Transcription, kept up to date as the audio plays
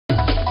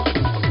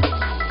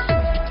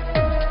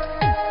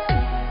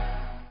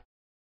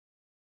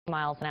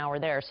miles an hour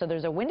there. So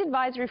there's a wind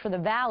advisory for the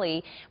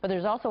valley, but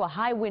there's also a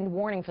high wind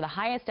warning for the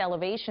highest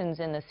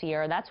elevations in the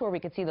Sierra. That's where we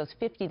could see those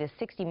 50 to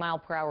 60 mile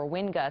per hour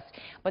wind gusts.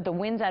 But the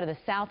winds out of the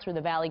south through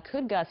the valley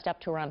could gust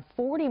up to around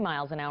 40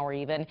 miles an hour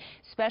even,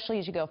 especially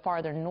as you go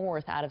farther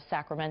north out of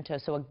Sacramento.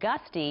 So a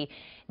gusty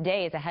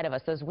day is ahead of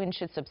us. Those winds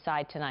should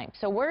subside tonight.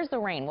 So where's the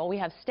rain? Well, we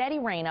have steady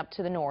rain up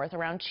to the north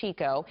around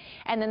Chico,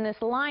 and then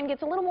this line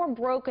gets a little more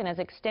broken as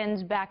it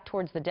extends back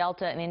towards the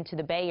Delta and into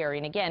the Bay Area.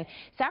 And again,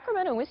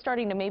 Sacramento is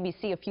starting to maybe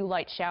see a few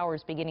light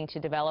showers beginning to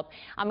develop.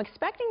 I'm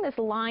expecting this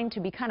line to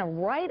be kind of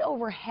right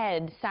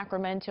overhead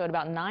Sacramento at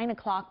about 9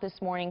 o'clock this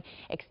morning,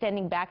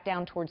 extending back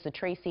down towards the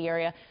Tracy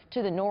area.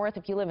 To the north,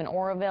 if you live in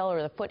Oroville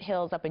or the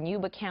foothills up in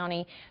Yuba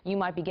County, you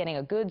might be getting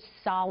a good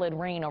solid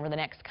rain over the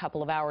next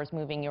couple of hours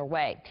moving your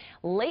way.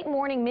 Late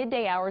morning,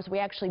 midday hours, we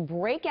actually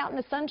break out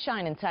into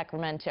sunshine in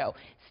Sacramento.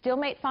 Still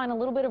may find a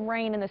little bit of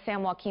rain in the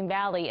San Joaquin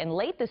Valley, and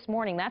late this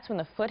morning, that's when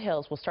the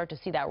foothills will start to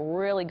see that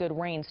really good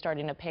rain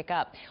starting to pick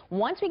up.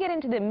 Once we get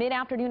into the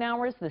mid-afternoon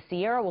hours, the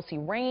Sierra will see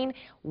rain,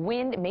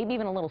 wind, maybe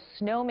even a little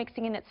snow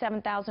mixing in at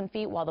 7,000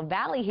 feet, while the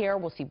valley here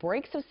will see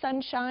breaks of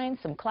sunshine,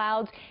 some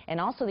clouds,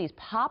 and also these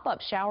pop-up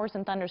showers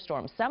and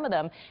thunderstorms. Some of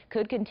them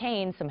could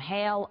contain some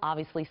hail,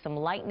 obviously some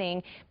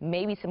lightning,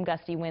 maybe some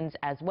gusty winds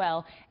as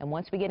well. And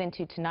once we get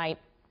into tonight,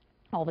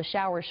 all the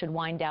showers should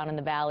wind down in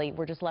the valley.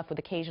 We're just left with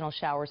occasional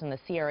showers in the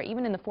Sierra,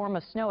 even in the form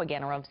of snow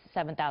again around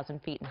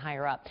 7,000 feet and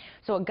higher up.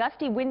 So a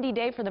gusty, windy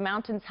day for the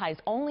mountains, highs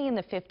only in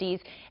the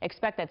 50s.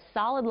 Expect that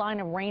solid line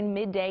of rain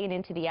midday and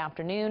into the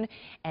afternoon.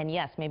 And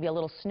yes, maybe a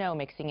little snow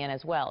mixing in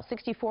as well.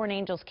 64 in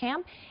Angels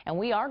Camp, and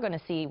we are going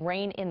to see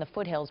rain in the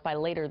foothills by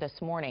later this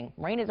morning.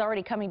 Rain is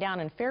already coming down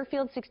in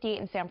Fairfield,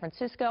 68 in San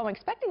Francisco. I'm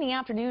expecting the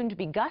afternoon to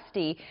be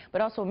gusty,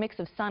 but also a mix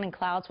of sun and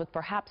clouds with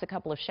perhaps a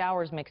couple of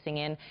showers mixing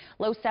in.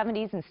 Low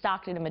 70s in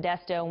Stockton and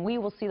Modesto, and we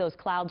will see those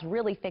clouds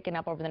really thicken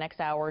up over the next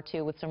hour or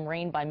two with some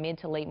rain by mid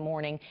to late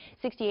morning.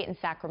 68 in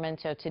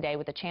Sacramento today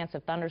with a chance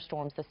of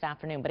thunderstorms this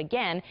afternoon. But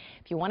again,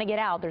 if you want to get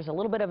out, there's a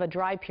little bit of a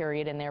dry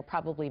period in there,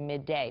 probably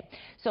midday.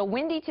 So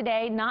windy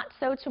today, not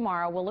so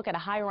tomorrow. We'll look at a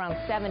high around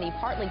 70,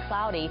 partly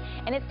cloudy,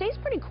 and it stays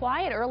pretty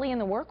quiet early in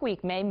the work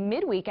week.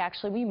 Midweek,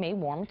 actually, we may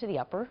warm to the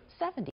upper 70s.